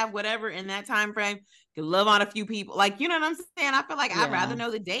need to have whatever in that time frame. You can love on a few people. Like, you know what I'm saying? I feel like I'd rather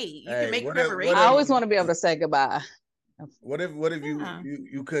know the date. You can make preparations. I always want to be able to say goodbye. What if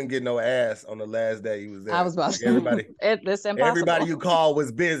you couldn't get no ass on the last day you was there? I was about to everybody. It's impossible. Everybody you called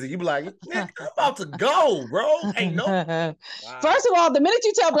was busy. You be like, I'm about to go, bro. Ain't no. Wow. First of all, the minute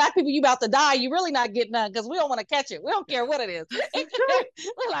you tell black people you about to die, you really not getting none, because we don't want to catch it. We don't care what it is.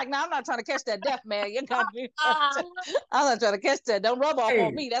 We're like, no, I'm not trying to catch that death, man. You're gonna be. I'm not trying to catch that. Don't rub off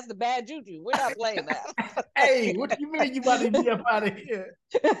on me. That's the bad juju. We're not playing that. Hey, what do you mean you about to get up out of here?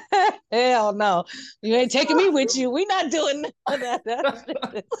 Hell no, you ain't taking me with you. We not doing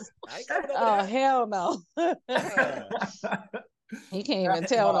that. Oh hell no. You can't even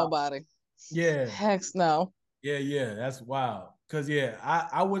tell nobody. Yeah. Heck no. Yeah, that's wild. Cause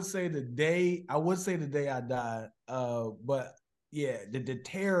I would say the day I died. But yeah, the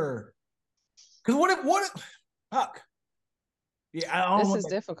terror. Cause what if fuck? Yeah, this is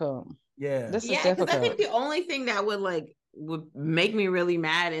difficult. Yeah, this is difficult. Because I think difficult. the only thing that would make me really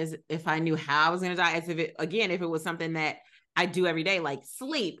mad is if I knew how I was gonna die. As if it was something that I do every day, like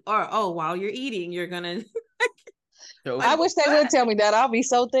sleep, or while you're eating, you're gonna. I wish they would tell me that. I'll be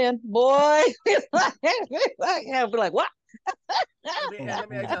so thin, boy. I'll be like, what? Let me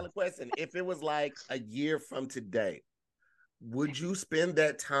ask you a question. If it was like a year from today, would you spend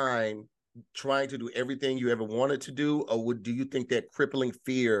that time trying to do everything you ever wanted to do, or do you think that crippling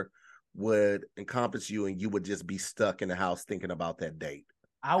fear would encompass you and you would just be stuck in the house thinking about that date?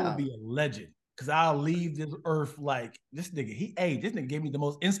 I would be a legend because I'll leave this earth like this nigga. This nigga gave me the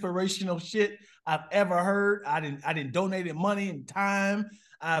most inspirational shit I've ever heard. I didn't donate money and time.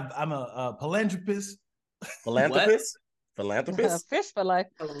 I'm a philanthropist. Philanthropist? Philanthropist? Fish for life.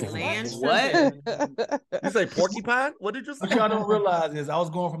 What? You say porcupine? What did you say? What y'all don't realize is I was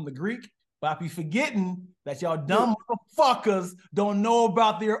going from the Greek, but I be forgetting that y'all dumb motherfuckers don't know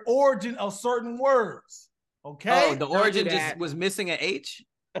about their origin of certain words. Okay? Oh, the origin just was missing an H?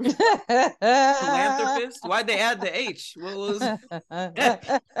 Philanthropist? Why'd they add the H? What was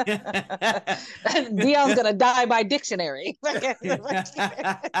Dion's gonna die by dictionary. Gonna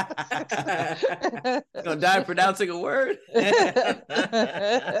die pronouncing a word?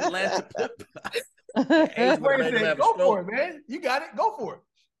 Philanthropist. Go for it, man. You got it. Go for it.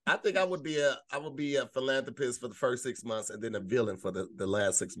 I think I would be a philanthropist for the first 6 months and then a villain for the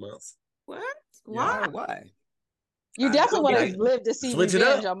last 6 months. What? Why? Why? You definitely want to live to see switch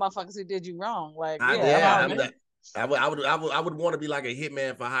revenge on motherfuckers who did you wrong. Like, I would want to be like a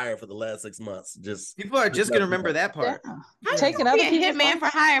hitman for hire for the last 6 months. People are just gonna remember that part. Yeah. Taking other people's hitman for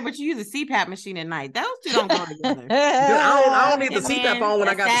hire, but you use a CPAP machine at night. Those two don't go together. I don't need the CPAP on when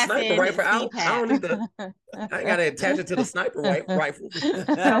I got the sniper rifle out. I don't need I ain't gotta attach it to the sniper rifle.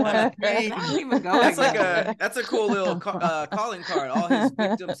 That's a cool little calling card. All his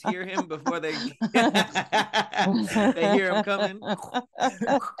victims hear him before they they hear him coming.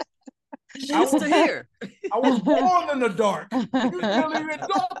 I was here. I was born in the dark. You really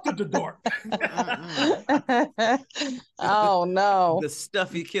adopted the dark. Oh no. The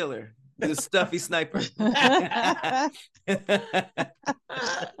stuffy killer. The stuffy sniper. Oh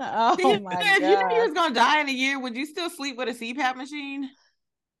my God. If you knew you was gonna die in a year, would you still sleep with a CPAP machine?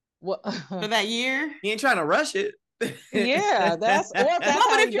 What for that year? He ain't trying to rush it. Yeah, that's no,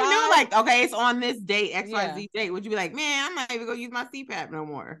 but if you knew like, okay, it's on this date, XYZ date, would you be like, man, I'm not even gonna use my CPAP no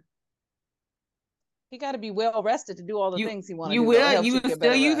more? He got to be well rested to do all the things he wants to do. You would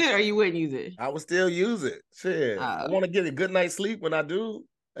still use it, or you wouldn't use it? I would still use it. Shit, I want to get a good night's sleep when I do.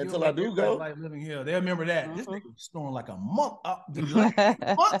 Until I do go. Like living here, they remember that. This nigga was snoring like a month.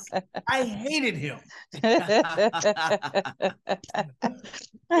 I hated him.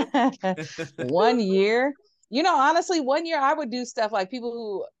 1 year, honestly, 1 year I would do stuff like people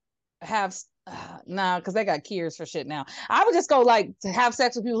who have because they got cures for shit now. I would just go like to have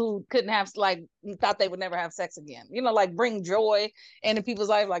sex with people who couldn't have, like, thought they would never have sex again. Like bring joy into people's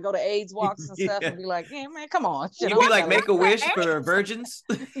life, like go to AIDS walks and stuff, and be like, yeah, man, come on. You'd be like Make-A-Wish for virgins.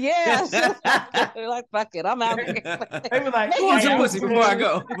 Yeah, like fuck it, I'm out here. They were like, what's your pussy before I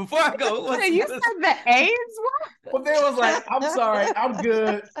go? You said the AIDS one? Well, they was like, I'm sorry, I'm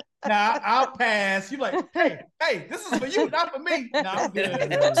good. Nah, I'll pass. You like, hey, this is for you, not for me. Nah, I'm good.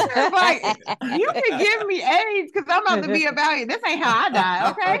 Like, you can give me AIDS because I'm about to be about it. This ain't how I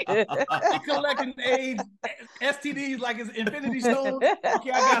die, okay? You collecting AIDS, STDs like it's Infinity Stones.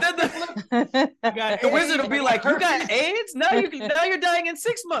 Okay, I got the wizard will be like, you got AIDS? Now you're dying in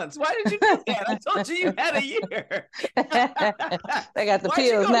 6 months. Why did you do that? I told you had a year. They got the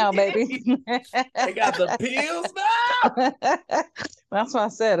pills now, baby. They got the pills now. That's why I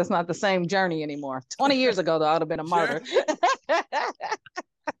said it's not the same journey anymore. 20 years ago, though, I'd have been a martyr.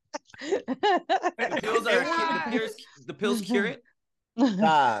 The pills cure it?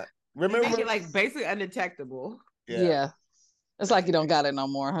 Remember, make it like basically undetectable. Yeah. It's like you don't got it no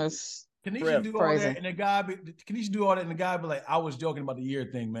more. Kanisha do all that, and the guy be like, I was joking about the year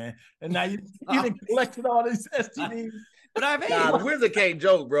thing, man. And now you done collected all these STDs. But I've the wizard can't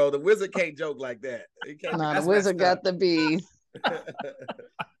joke, bro. The wizard can't joke like that. The wizard got the bees.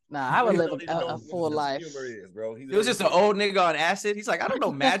 I would live a full life. It was just an old nigga on acid. He's like, I don't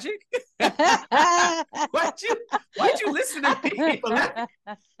know magic. Why'd you listen to me?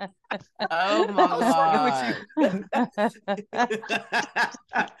 Oh my God.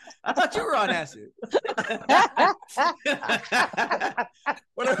 I thought you were on acid.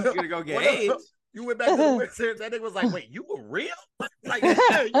 You're gonna go get AIDS. You went back to the wizard. That nigga was like, wait, you were real? Like,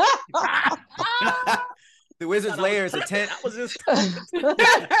 the wizard's lair is a tent. I was just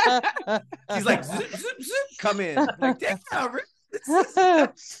He's like, zip, zip, zip, come in. Like, damn,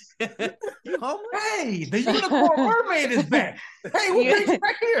 You homeless? Hey, the unicorn mermaid is back. Hey, who makes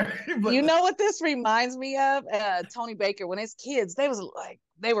back here? You know what this reminds me of? Tony Baker, when his kids,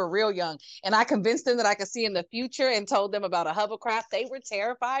 they were real young, and I convinced them that I could see in the future and told them about a hovercraft. They were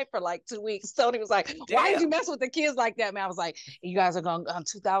terrified for like 2 weeks. Tony was like, why did you mess with the kids like that, man? I was like, you guys are going on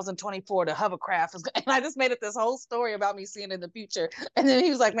 2024, the hovercraft is, and I just made up this whole story about me seeing in the future. And then he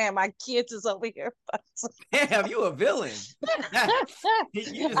was like, man, my kids is over here. Damn, you a villain. You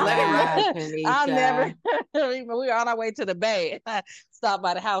just let it ride. I'll never. We were on our way to the bay. I stopped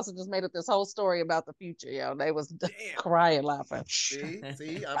by the house and just made up this whole story about the future. Yo, they was crying, laughing. See,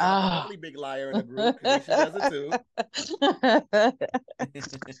 I'm the only big liar in the group. Kanisha does it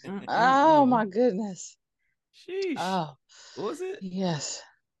too. Oh my goodness. Sheesh. Oh, what was it? Yes.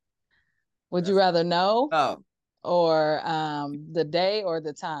 Would you rather know? Or the day or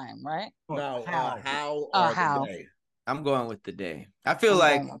the time, right? No, how how? The day? I'm going with the day. I feel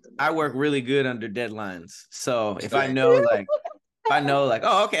like I work really good under deadlines. So if I know like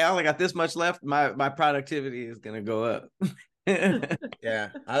oh, okay, I only got this much left, my productivity is gonna go up. Yeah,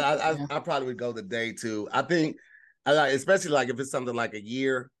 I probably would go the day too. I think, especially like if it's something like a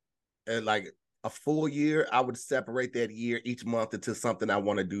year, like a full year, I would separate that year each month into something I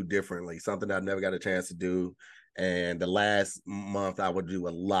want to do differently, something I never got a chance to do. And the last month, I would do a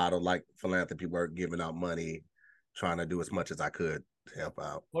lot of like philanthropy work, giving out money, trying to do as much as I could to help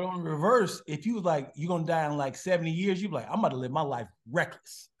out. But on the reverse, if you was like, you're going to die in like 70 years, you'd be like, I'm about to live my life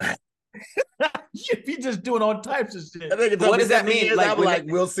reckless. If you're just doing all types of shit. What does that mean? Like,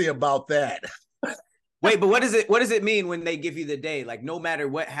 we'll see about that. Wait, but what does it mean when they give you the day? Like, no matter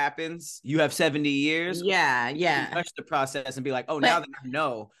what happens, you have 70 years? Yeah. You rush the process and be like, now that I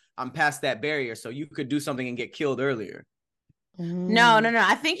know, I'm past that barrier, so you could do something and get killed earlier. No.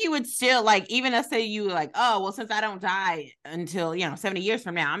 I think you would still, like, even let's say you like, oh, well, since I don't die until 70 years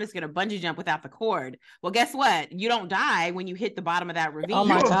from now, I'm just gonna bungee jump without the cord. Well, guess what? You don't die when you hit the bottom of that ravine. Oh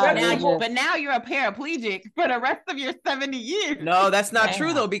my God! But now you're a paraplegic for the rest of your 70 years. No, that's not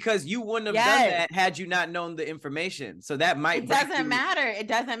true though, because you wouldn't have done that had you not known the information. So that might. It doesn't matter. It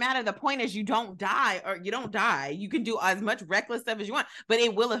doesn't matter. The point is, you don't die, or you don't die. You can do as much reckless stuff as you want, but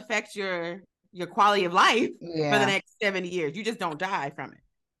it will affect your quality of life for the next 70 years. You just don't die from it.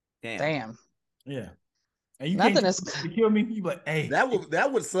 Damn. Yeah. And you Nothing can't is to kill me. You like, hey, that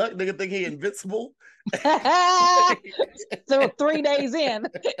would suck. Nigga think he invincible. So 3 days in,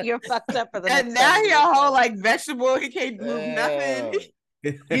 you're fucked up for the next. And now he a whole like vegetable. He can't move nothing.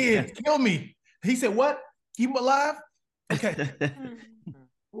 Kid, kill me. He said, what? Keep him alive? Okay.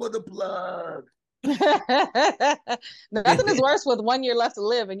 For the plug. Nothing is worse with 1 year left to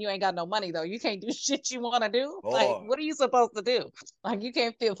live and you ain't got no money though. You can't do shit you want to do. Like, what are you supposed to do? Like, you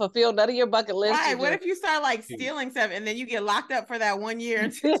can't fulfill none of your bucket list. Right. What if you start like stealing stuff and then you get locked up for that 1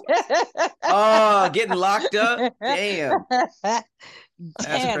 year? Oh, getting locked up? Damn.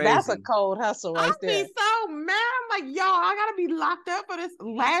 That's a cold hustle right there. I'd be so mad. I'm like, yo, I gotta be locked up for this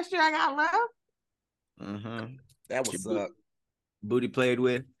last year I got left. Mm-hmm. That would suck. Booty played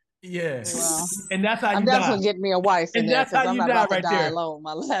with. Yeah. Well, and that's how you I'm die. definitely getting me a wife in and there that's how I'm you not die about right to die there. alone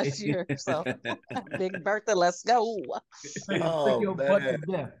my last year. So Big Bertha, let's go. Oh,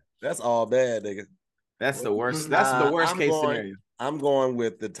 man. That's all bad, nigga. That's the worst. That's the worst case scenario. I'm going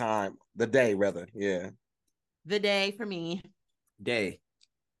with the time, the day rather. Yeah. The day for me. Day.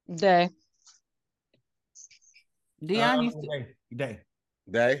 Dion,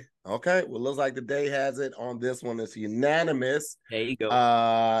 Day. Okay. Well, looks like the day has it on this one. It's unanimous. There you go.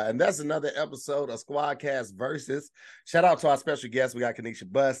 And that's another episode of SquADcast Versus. Shout out to our special guests. We got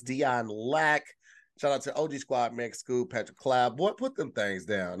Kanisha Bus, Dion Lack. Shout out to OG Squad, Meg Scoop, Patrick Cloud. Boy, put them things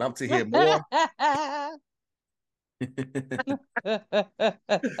down. I'm to hear more.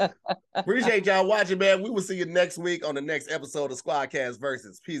 Appreciate y'all watching, man. We will see you next week on the next episode of SquADcast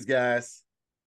Versus. Peace, guys.